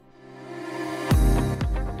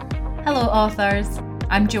Hello authors,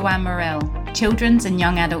 I'm Joanne Morell, children's and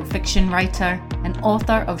young adult fiction writer and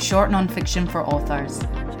author of short non-fiction for authors.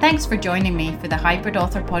 Thanks for joining me for the Hybrid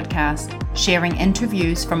Author podcast, sharing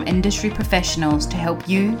interviews from industry professionals to help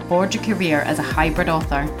you forge a career as a hybrid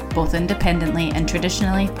author, both independently and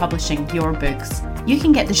traditionally publishing your books. You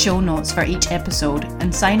can get the show notes for each episode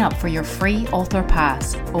and sign up for your free author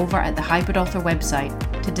pass over at the Hybrid Author website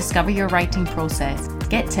to discover your writing process,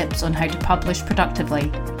 get tips on how to publish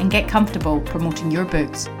productively, and get comfortable promoting your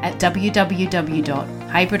books at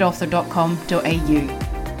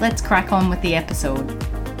www.hybridauthor.com.au. Let's crack on with the episode.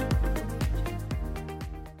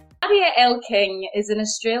 Nadia L. King is an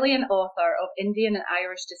Australian author of Indian and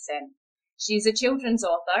Irish descent. She is a children's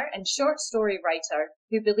author and short story writer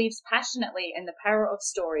who believes passionately in the power of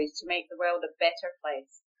stories to make the world a better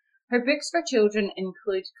place. Her books for children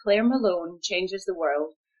include Claire Malone Changes the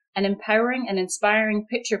World, an empowering and inspiring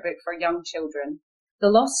picture book for young children, The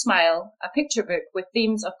Lost Smile, a picture book with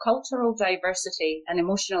themes of cultural diversity and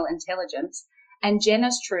emotional intelligence, and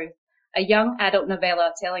Jenna's Truth, a young adult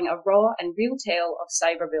novella telling a raw and real tale of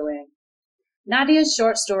cyberbullying. Nadia's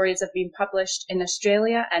short stories have been published in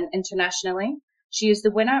Australia and internationally. She is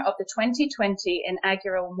the winner of the 2020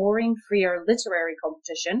 inaugural Maureen Freer Literary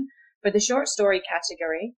Competition for the short story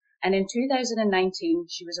category, and in 2019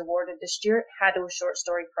 she was awarded the Stuart Haddo Short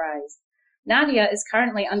Story Prize. Nadia is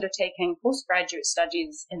currently undertaking postgraduate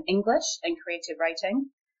studies in English and creative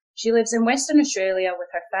writing. She lives in Western Australia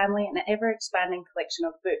with her family and an ever-expanding collection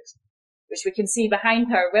of books, which we can see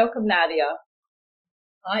behind her. Welcome, Nadia.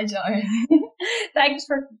 Hi, Jo. Thanks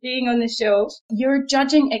for being on the show. Your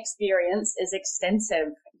judging experience is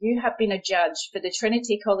extensive. You have been a judge for the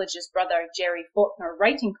Trinity College's Brother Jerry Faulkner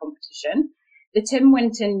Writing Competition, the Tim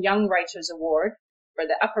Winton Young Writers Award for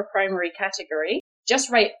the upper primary category,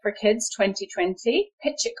 Just Right for Kids 2020,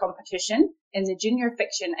 Pitch It Competition in the Junior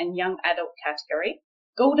Fiction and Young Adult category,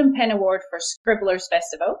 Golden Pen Award for Scribblers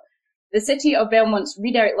Festival, the City of Belmont's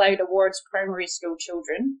Read Out Loud Awards Primary School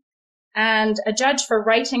Children, and a judge for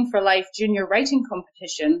Writing for Life Junior Writing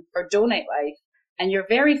Competition for Donate Life, and your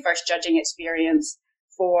very first judging experience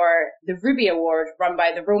for the Ruby Award run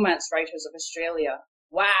by the Romance Writers of Australia.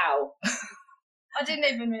 Wow. I didn't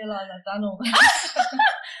even realise I'd done all that.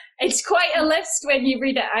 It's quite a list when you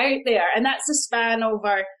read it out there, and that's a span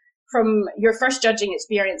over from your first judging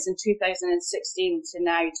experience in 2016 to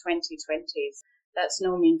now 2020. That's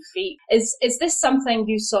no mean feat. Is this something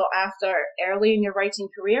you sought after early in your writing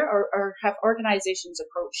career, or have organisations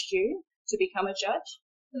approached you to become a judge?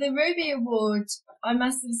 For the Ruby Award, I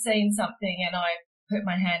must have seen something and I put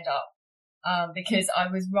my hand up because I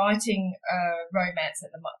was writing romance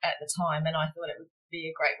at the time, and I thought it would be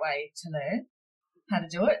a great way to learn how to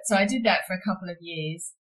do it. So I did that for a couple of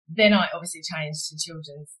years. Then I obviously changed to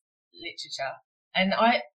children's literature, and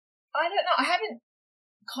I don't know, I haven't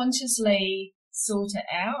consciously sort it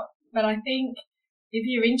out, but I think if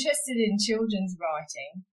you're interested in children's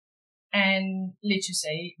writing and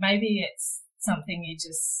literacy, maybe it's something you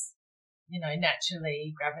just,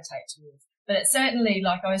 naturally gravitate towards. But it's certainly,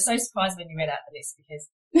 I was so surprised when you read out the list because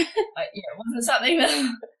it wasn't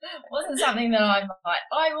something that I'm like,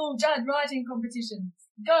 I will judge writing competitions.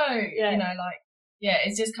 Go, yeah.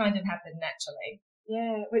 It's just kind of happened naturally.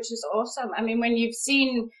 Yeah, which is awesome. I mean, when you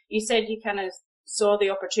said you kind of saw the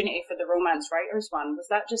opportunity for the Romance Writers one. Was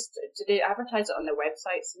that just, did they advertise it on their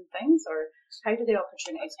websites and things, or how did the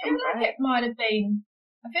opportunities come about?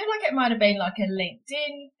 I feel like it might have been like a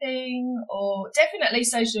LinkedIn thing, or definitely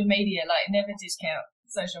social media. Never discount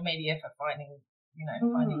social media for finding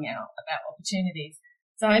out about opportunities.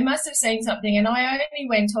 So I must have seen something, and I only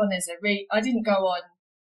went on as I didn't go on,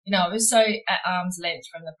 I was so at arm's length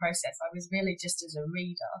from the process. I was really just as a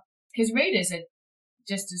reader, because readers are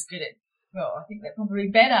just as good at, I think they're probably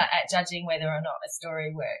better at judging whether or not a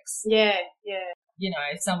story works. Yeah.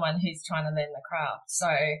 Someone who's trying to learn the craft.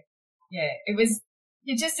 So, it was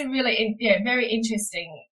just a really, very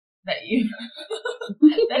interesting that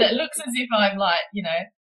that it looks as if I'm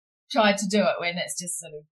tried to do it when it's just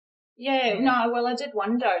sort of. Yeah, no, well, I did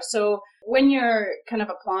wonder. So when you're kind of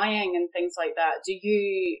applying and things like that, do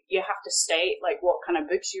you have to state what kind of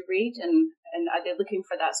books you read, and are they looking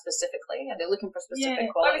for that specifically? Are they looking for specific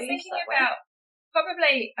qualities? I was thinking about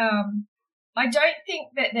probably. I don't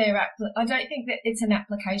think that it's an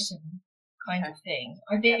application kind of thing.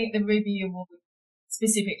 I think the Ruby Award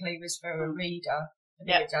specifically was for a reader to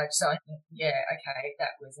be a judge. So I think,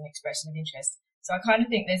 that was an expression of interest. So I kind of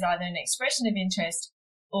think there's either an expression of interest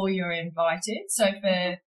or you're invited. So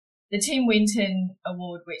for the Tim Winton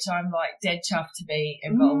Award, which I'm dead chuffed to be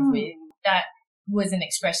involved with, that was an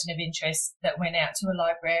expression of interest that went out to a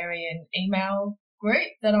librarian email group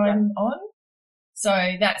that I'm on. So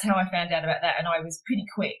that's how I found out about that. And I was pretty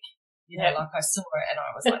quick, like I saw it and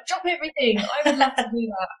I was like, drop everything. I would love to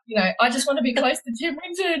do that. I just want to be close to Tim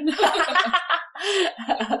Winton.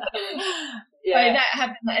 So that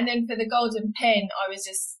happened. And then for the Golden Pen, I was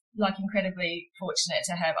just like incredibly fortunate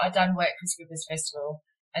to have, I'd done work for Scribblers Festival.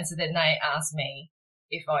 And so then they asked me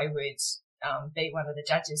if I would be one of the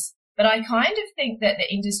judges. But I kind of think that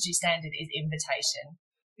the industry standard is invitation,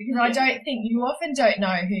 because I don't think, you often don't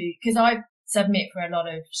know who, because I submit for a lot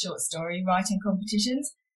of short story writing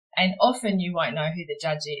competitions, and often you won't know who the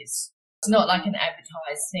judge is. It's not like an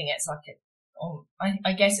advertised thing. It's like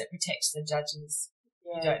I guess it protects the judges.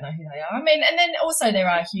 You don't know who they are. I mean, and then also there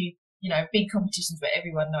are huge, big competitions where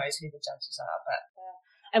everyone knows who the judges are. But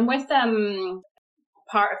and with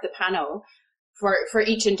part of the panel, for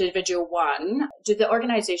each individual one, do the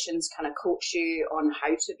organisations kind of coach you on how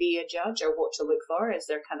to be a judge or what to look for? Is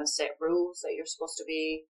there kind of set rules that you're supposed to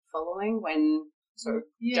be following when sort of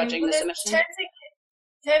judging the submission?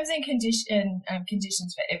 Terms and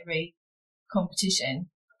conditions for every competition.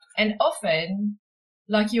 And often,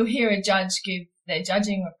 like, you'll hear a judge give their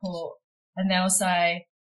judging report and they'll say,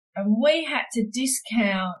 and we had to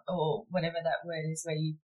discount, or whatever that word is,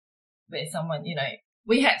 where someone,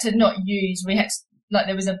 we had to not use,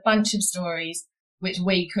 there was a bunch of stories which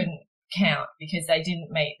we couldn't count because they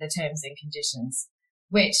didn't meet the terms and conditions,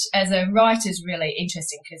 which as a writer is really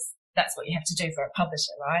interesting because that's what you have to do for a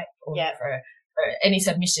publisher, right? Or for any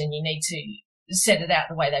submission, you need to set it out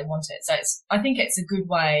the way they want it. So I think it's a good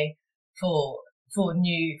way for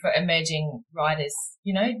emerging writers,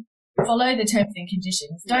 follow the terms and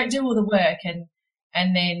conditions. Don't do all the work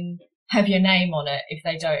and then have your name on it if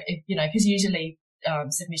they don't, because usually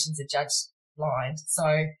submissions are judged blind. So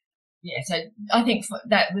I think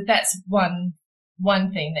that's one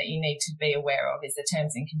thing that you need to be aware of is the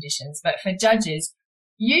terms and conditions. But for judges,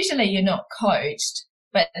 usually you're not coached,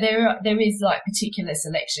 but there is like particular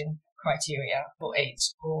selection criteria for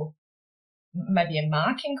each, or maybe a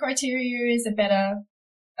marking criteria is a better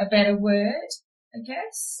word, I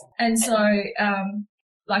guess. And so,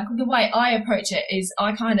 like the way I approach it is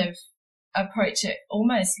I kind of approach it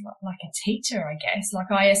almost like a teacher, I guess.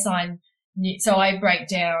 Like I assign, so I break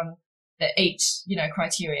down each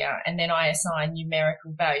criteria, and then I assign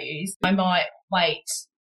numerical values. I might weight,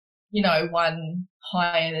 one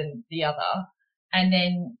higher than the other, and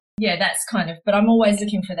then that's kind of. But I'm always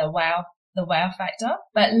looking for the wow factor.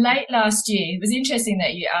 But late last year, it was interesting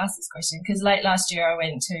that you asked this question, because late last year I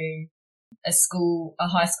went to a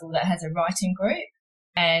high school that has a writing group.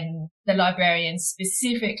 And the librarian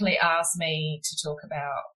specifically asked me to talk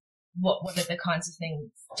about what are the kinds of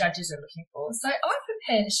things judges are looking for. So I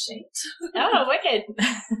prepared a sheet. Oh, wicked.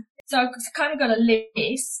 So I've kind of got a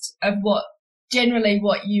list of what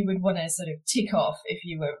you would want to sort of tick off if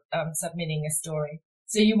you were submitting a story.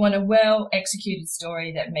 So you want a well-executed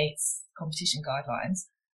story that meets competition guidelines,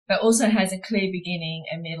 but also has a clear beginning,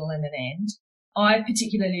 a middle and an end. I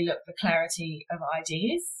particularly look for clarity of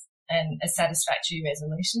ideas and a satisfactory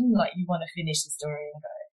resolution. Like you want to finish the story and go,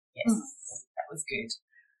 yes, that was good.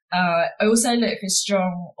 I also look for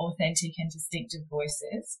strong, authentic and distinctive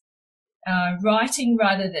voices. Writing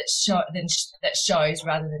that shows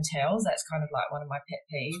rather than tells. That's kind of like one of my pet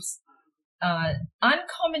peeves.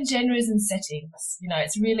 Uncommon genres and settings.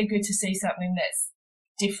 It's really good to see something that's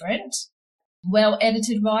different.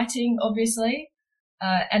 Well-edited writing, obviously.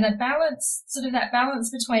 And a balance, sort of that balance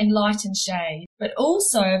between light and shade, but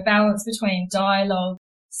also a balance between dialogue,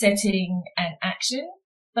 setting and action.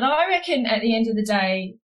 But I reckon at the end of the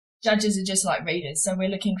day, judges are just like readers. So we're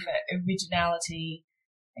looking for originality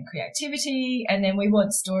and creativity, and then we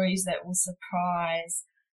want stories that will surprise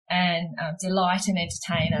and delight and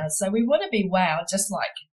entertain us. So we want to be wowed just like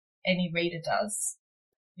any reader does.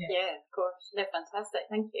 Yeah, of course. No, fantastic.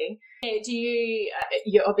 Thank you. Do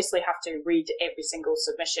you obviously have to read every single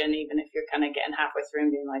submission, even if you're kind of getting halfway through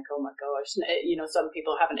and being like, oh my gosh, some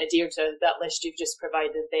people haven't adhered to that list you've just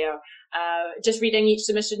provided there. Just reading each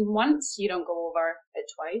submission once, you don't go over it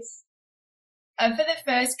twice? For the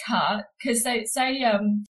first cut, because say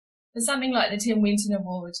for something like the Tim Winton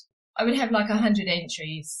Award, I would have like 100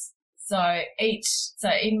 entries. So this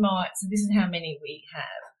is how many we have.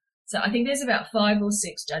 So I think there's about 5 or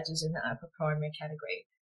 6 judges in the upper primary category,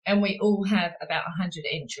 and we all have about 100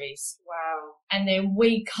 entries. Wow. And then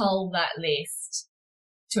we cull that list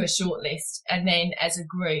to a short list, and then as a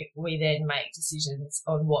group, we then make decisions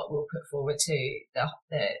on what we'll put forward to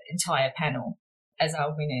the entire panel as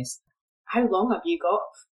our winners. How long have you got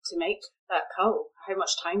to make that cull? How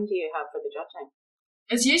much time do you have for the judging?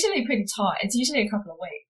 It's usually pretty tight. It's usually a couple of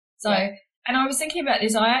weeks. So And I was thinking about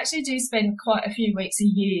this. I actually do spend quite a few weeks a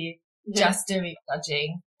year just doing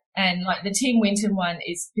judging. And like the Tim Winton one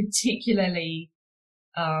is particularly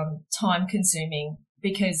time consuming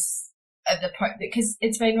because because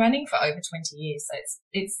it's been running for over 20 years. So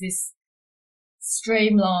it's this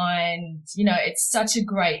streamlined, it's such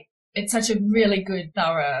a really good,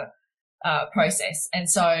 thorough process. And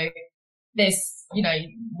so there's,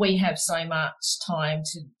 we have so much time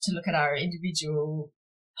to look at our individual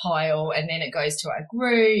pile, and then it goes to our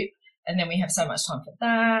group, and then we have so much time for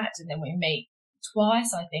that, and then we meet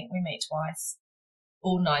twice. I think we meet twice.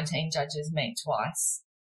 All 19 judges meet twice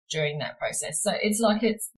during that process. So it's like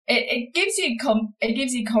it gives you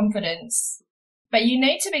confidence, but you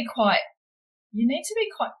need to be quite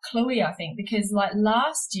cluey, I think, because like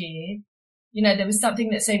last year, there was something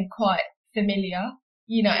that seemed quite familiar,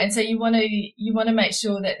 and so you want to make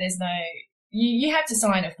sure that there's no, you have to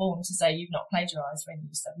sign a form to say you've not plagiarized when you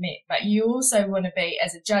submit, but you also want to be,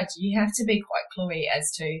 as a judge, you have to be quite cluey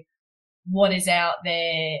as to what is out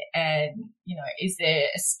there, and, is there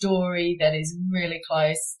a story that is really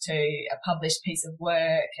close to a published piece of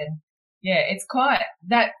work? And yeah, it's quite,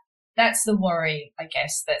 that's the worry, I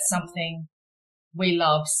guess, that something we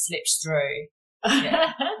love slips through.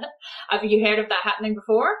 Yeah. Have you heard of that happening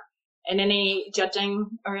before in any judging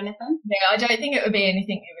or anything? Yeah, I don't think it would be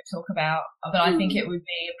anything we would talk about, but I think it would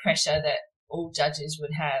be a pressure that all judges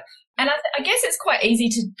would have. And I guess it's quite easy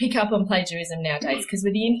to pick up on plagiarism nowadays, because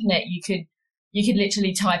with the internet you could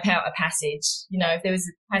literally type out a passage. If there was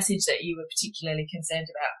a passage that you were particularly concerned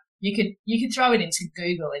about, you could throw it into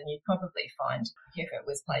Google and you'd probably find if it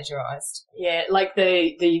was plagiarized. Yeah, like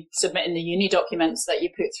the submitting the uni documents that you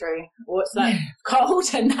put through. What's that called?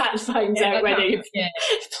 And that finds out whether you've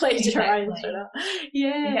plagiarized or not.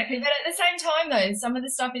 Yeah. Exactly. But at the same time though, some of the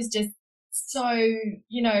stuff is just so,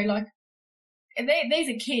 like, these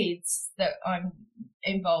are kids that I'm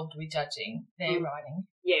involved with judging their writing.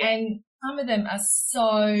 Yeah. And some of them are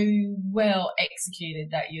so well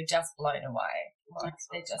executed that you're just blown away. Like,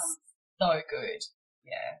 they're just so good.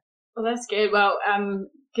 Yeah. Well, that's good. Well,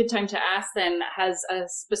 good time to ask then, has a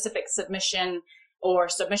specific submission or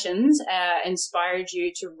submissions inspired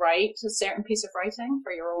you to write a certain piece of writing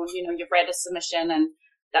for your own? You've read a submission and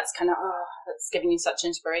that's kind of, that's giving you such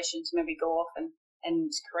inspiration to maybe go off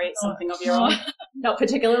and create something of your own. Not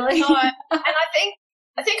particularly. No, and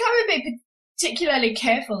I think I would be particularly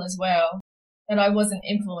careful as well that I wasn't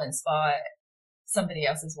influenced by somebody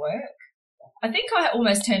else's work. I think I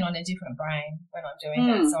almost turn on a different brain when I'm doing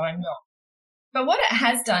that, so I'm not. But what it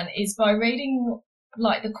has done is, by reading,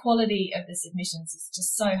 like, the quality of the submissions is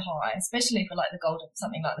just so high, especially for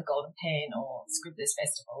something like the Golden Pen or Scribblers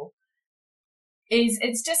Festival,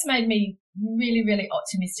 it's just made me really, really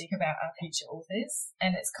optimistic about our future authors.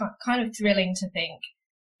 And it's kind of thrilling to think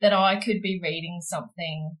that I could be reading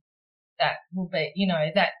something that will be,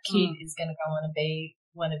 that kid is going to go on and be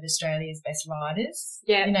one of Australia's best writers.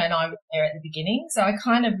 Yeah. And I was there at the beginning. So I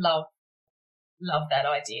kind of love that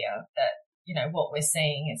idea that, what we're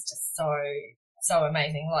seeing is just so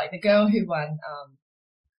amazing. Like the girl who won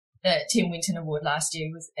the Tim Winton Award last year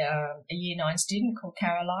was a Year 9 student called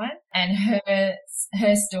Caroline, and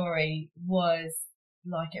her story was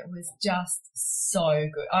like, it was just so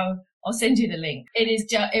good. I'll send you the link.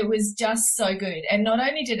 It was just so good. And not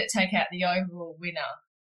only did it take out the overall winner,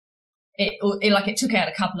 it took out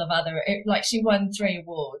a couple of other, she won 3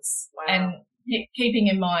 awards. Wow. And keeping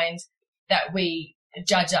in mind that we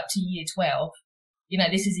judge up to Year 12,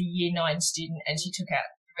 this is a Year 9 student and she took out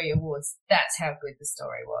 3 awards. That's how good the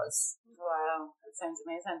story was. Wow, that sounds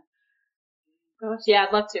amazing. Gosh, yeah,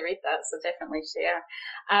 I'd love to read that, so definitely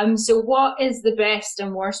share. So what is the best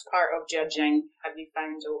and worst part of judging, have you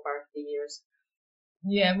found over the years?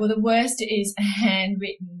 Yeah, well, the worst is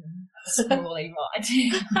handwritten, scrawly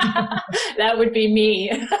writing. That would be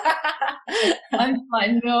me. I'm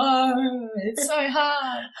like, no, it's so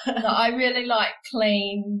hard. No, I really like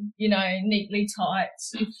clean, neatly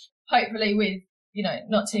typed, hopefully with,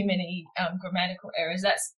 not too many grammatical errors.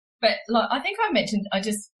 But like, I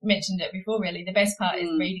just mentioned it before, really. The best part is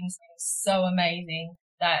reading something so amazing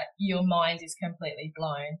that your mind is completely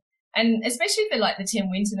blown. And especially for like the Tim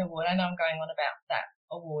Winton Award, I know I'm going on about that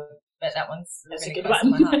award, but that one's really close to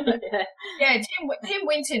my heart. Yeah, Tim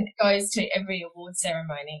Winton goes to every award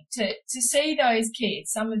ceremony to see those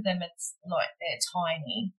kids. Some of them, it's like they're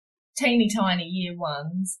teeny tiny Year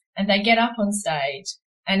 1s, and they get up on stage,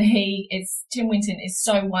 and Tim Winton is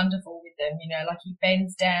so wonderful with them, like he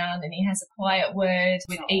bends down and he has a quiet word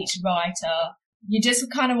with each writer. You just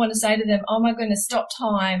kind of want to say to them, oh my goodness, stop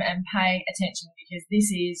time and pay attention, because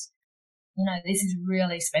this is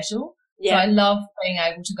really special. So I love being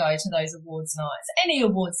able to go to those awards nights. Any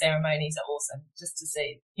award ceremonies are awesome, just to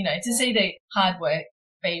see, to see the hard work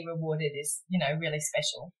be rewarded is, really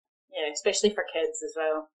special. Yeah, especially for kids as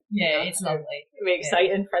well. Yeah, it's lovely. It'll be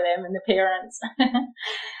exciting for them and the parents.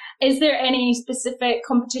 Is there any specific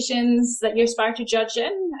competitions that you aspire to judge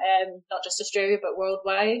in, not just Australia but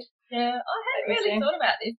worldwide? Yeah, I hadn't really thought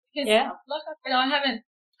about this because, like I said,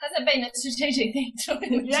 hasn't been a strategic thing to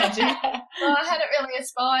judging. So I hadn't really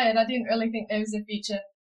aspired. I didn't really think there was a future,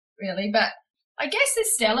 really. But I guess the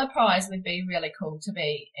Stella Prize would be really cool to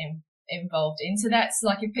be involved in. So that's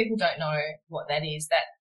like, if people don't know what that is,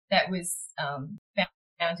 that was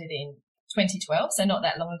founded in 2012, so not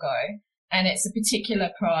that long ago. And it's a particular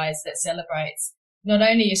prize that celebrates not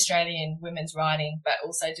only Australian women's writing, but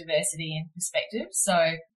also diversity and perspective.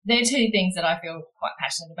 So they're two things that I feel quite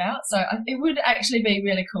passionate about. So it would actually be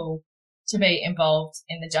really cool to be involved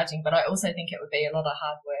in the judging, but I also think it would be a lot of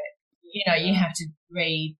hard work. You have to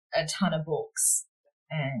read a ton of books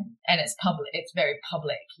and it's public, it's very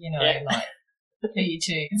public, like who you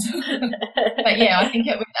choose. But yeah, I think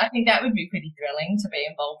that would be pretty thrilling to be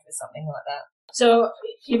involved with something like that. So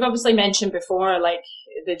you've obviously mentioned before, like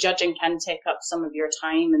the judging can take up some of your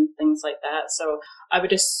time and things like that. So I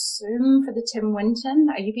would assume for the Tim Winton,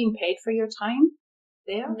 are you being paid for your time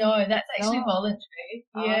there? No, that's actually voluntary.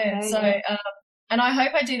 Yeah. Okay, so, and I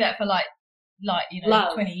hope I do that for like,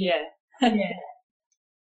 Love, 20 years. Yeah.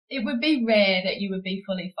 It would be rare that you would be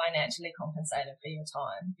fully financially compensated for your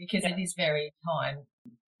time because it is very time,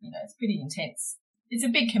 it's pretty intense. It's a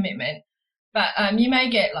big commitment. But you may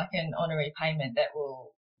get like an honorary payment that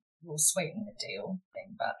will sweeten the deal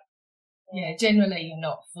thing. But yeah, generally you're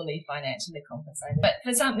not fully financially compensated. But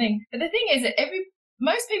the thing is that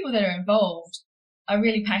most people that are involved are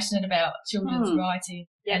really passionate about children's writing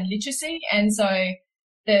and literacy. And so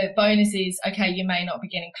the bonus is, okay, you may not be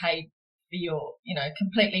getting paid for your,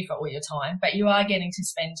 completely for all your time, but you are getting to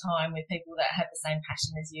spend time with people that have the same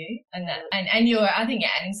passion as you, and I think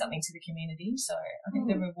you're adding something to the community. So I think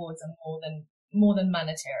the rewards are more than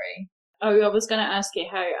monetary. Oh, I was going to ask you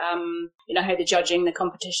how, how the judging, the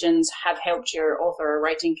competitions have helped your author or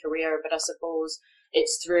writing career, but I suppose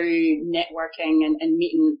it's through networking and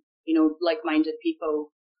meeting, like-minded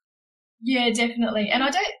people. Yeah, definitely. And I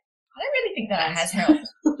don't really think that it has helped.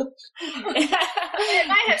 It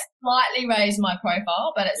may have slightly raised my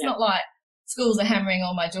profile, but it's not like schools are hammering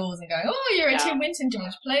on my doors and going, "Oh, you're a Tim Winton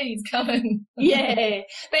judge, please come in." Yeah,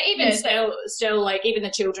 but even still, like even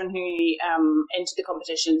the children who enter the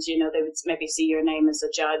competitions, they would maybe see your name as a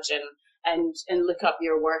judge and look up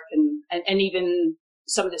your work and even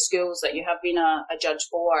some of the schools that you have been a judge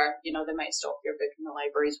for, they might stop your book in the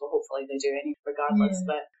libraries. Well, hopefully they do regardless,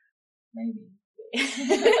 but maybe.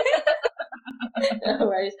 No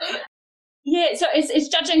worries. Yeah, so is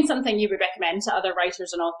judging something you would recommend to other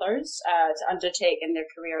writers and authors to undertake in their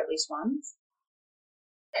career at least once?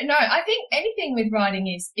 No, I think anything with writing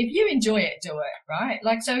is, if you enjoy it, do it, right?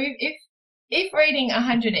 Like, so if reading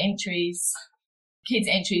 100 entries, kids'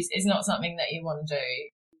 entries, is not something that you want to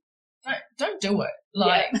do, don't do it.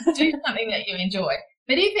 Like, do something that you enjoy.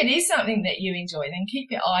 But if it is something that you enjoy, then keep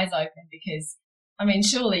your eyes open because,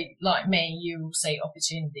 surely, like me, you will see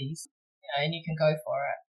opportunities, and you can go for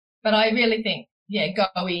it. But I really think,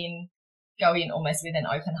 go in almost with an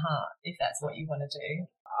open heart if that's what you want to do.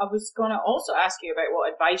 I was going to also ask you about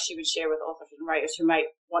what advice you would share with authors and writers who might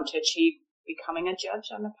want to achieve becoming a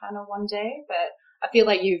judge on a panel one day. But I feel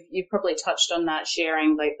like you've probably touched on that,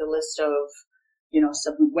 sharing like the list of,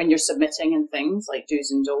 when you're submitting and things like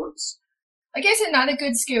do's and don'ts. I guess another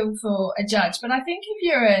good skill for a judge, but I think if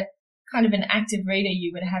you're a kind of an active reader,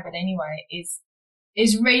 you would have it anyway,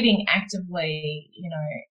 is reading actively,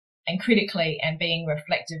 and critically and being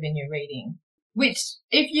reflective in your reading, which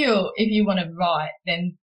if you want to write,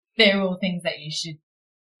 then they're all things that you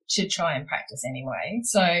should try and practice anyway.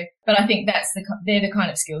 So, but I think they're the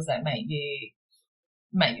kind of skills that make you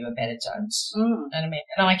a better judge. And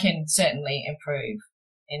I can certainly improve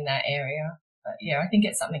in that area. But I think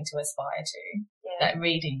it's something to aspire to, that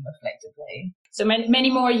reading reflectively. So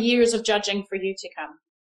many more years of judging for you to come.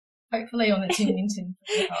 Hopefully on the Tim Winton.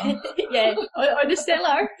 Yeah, or the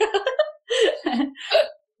Stella.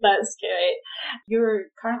 That's great. You're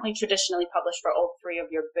currently traditionally published for all three of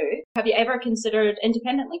your books. Have you ever considered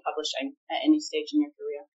independently publishing at any stage in your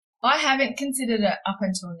career? I haven't considered it up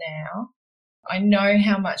until now. I know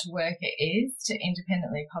how much work it is to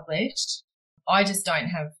independently publish. I just don't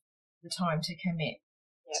have the time to commit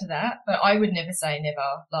to that. But I would never say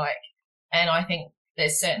never. And I think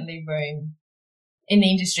there's certainly room in the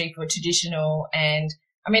industry for traditional, and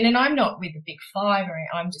I'm not with the big five,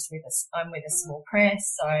 I'm just with a small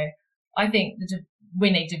press, so I think we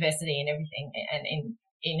need diversity in everything, and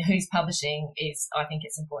in who's publishing I think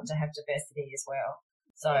it's important to have diversity as well.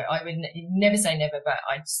 So I would never say never, but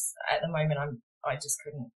at the moment I just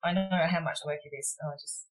couldn't. I know how much work it is.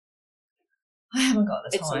 I haven't got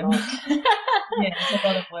the time. Yeah, it's a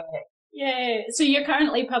lot of work. Yeah. So you're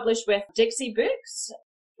currently published with Dixie Books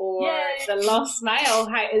or The Lost Smile.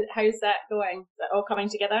 How's that going? Is that all coming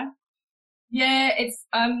together? Yeah, it's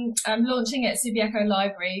I'm launching at Subiaco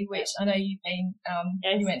Library, which I know you've been.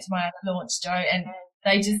 You went to my other launch, Jo, and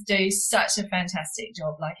they just do such a fantastic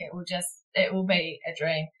job. Like it will be a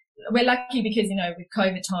dream. We're lucky because with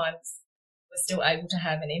COVID times we're still able to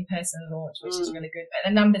have an in-person launch, which is really good. But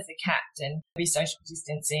the numbers are capped, and there'll be social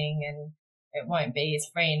distancing, and it won't be as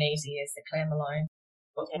free and easy as the Claire Malone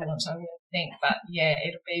book launch, I would think. But yeah,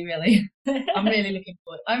 it'll be really. I'm really looking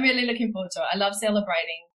forward to it. I love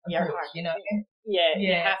celebrating your book, hard, Yeah,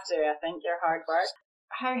 you have to. I think your hard work.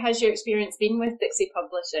 How has your experience been with Dixie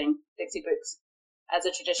Dixie Books, as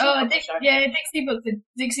a traditional publisher?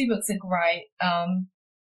 Dixie Books are great.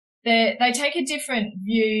 They take a different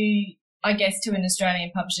view, I guess, to an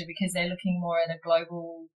Australian publisher because they're looking more at a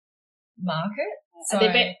global market. So,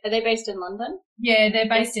 are they based in London? Yeah, they're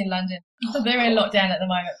based in London. They're in lockdown at the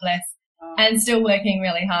moment, bless, and still working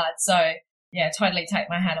really hard. So yeah, totally take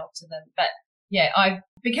my hat off to them. But yeah,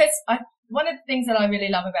 one of the things that I really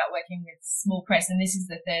love about working with small press, and this is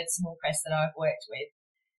the third small press that I've worked with,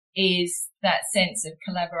 is that sense of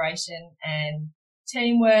collaboration and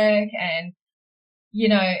teamwork, and you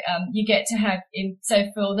get to have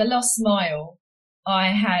so for The Lost Smile,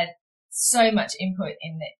 I had so much input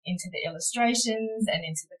into the illustrations and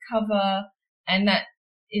into the cover, and that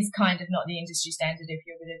is kind of not the industry standard if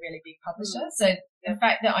you're with a really big publisher. So the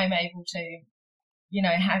fact that I'm able to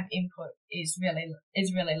have input is really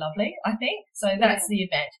lovely, I think. So that's the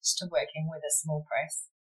advantage to working with a small press.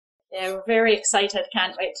 Yeah, we're very excited.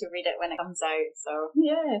 Can't wait to read it when it comes out. So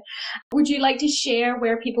yeah. Would you like to share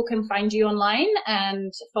where people can find you online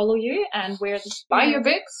and follow you and where to buy your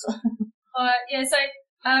books? So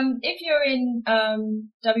if you're in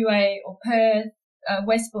WA or Perth,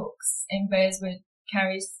 West Books in Burswood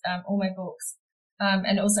carries all my books,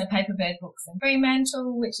 and also Paperbird Books in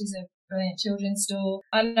Fremantle, which is a brilliant children's store.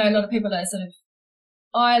 I know a lot of people are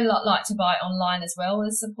I like to buy online as well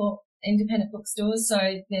as support independent bookstores.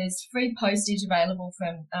 So there's free postage available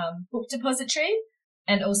from Book Depository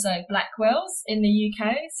and also Blackwell's in the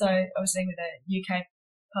UK. So obviously with a UK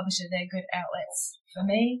publisher, they're good outlets for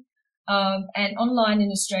me. And online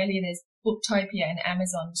in Australia, there's Booktopia and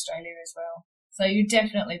Amazon Australia as well. So you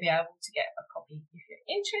definitely be able to get a copy if you're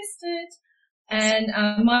interested. And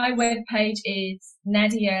my webpage is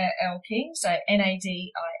Nadia L. King, so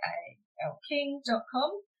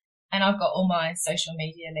NADIALKing.com. And I've got all my social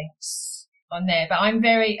media links on there. But I'm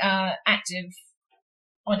very active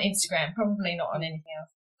on Instagram, probably not on anything else.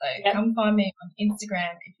 So come find me on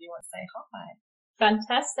Instagram if you want to say hi.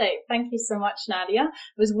 Fantastic. Thank you so much, Nadia.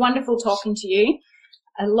 It was wonderful talking to you.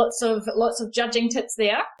 Lots of judging tips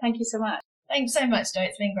there. Thank you so much. Thanks so much, Jo.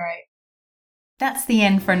 It's been great. That's the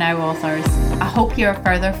end for now, authors. I hope you're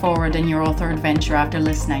further forward in your author adventure after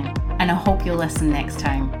listening, and I hope you'll listen next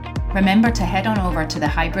time. Remember to head on over to the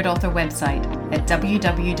Hybrid Author website at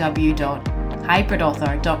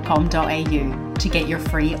www.hybridauthor.com.au to get your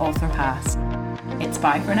free author pass. It's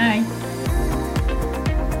bye for now.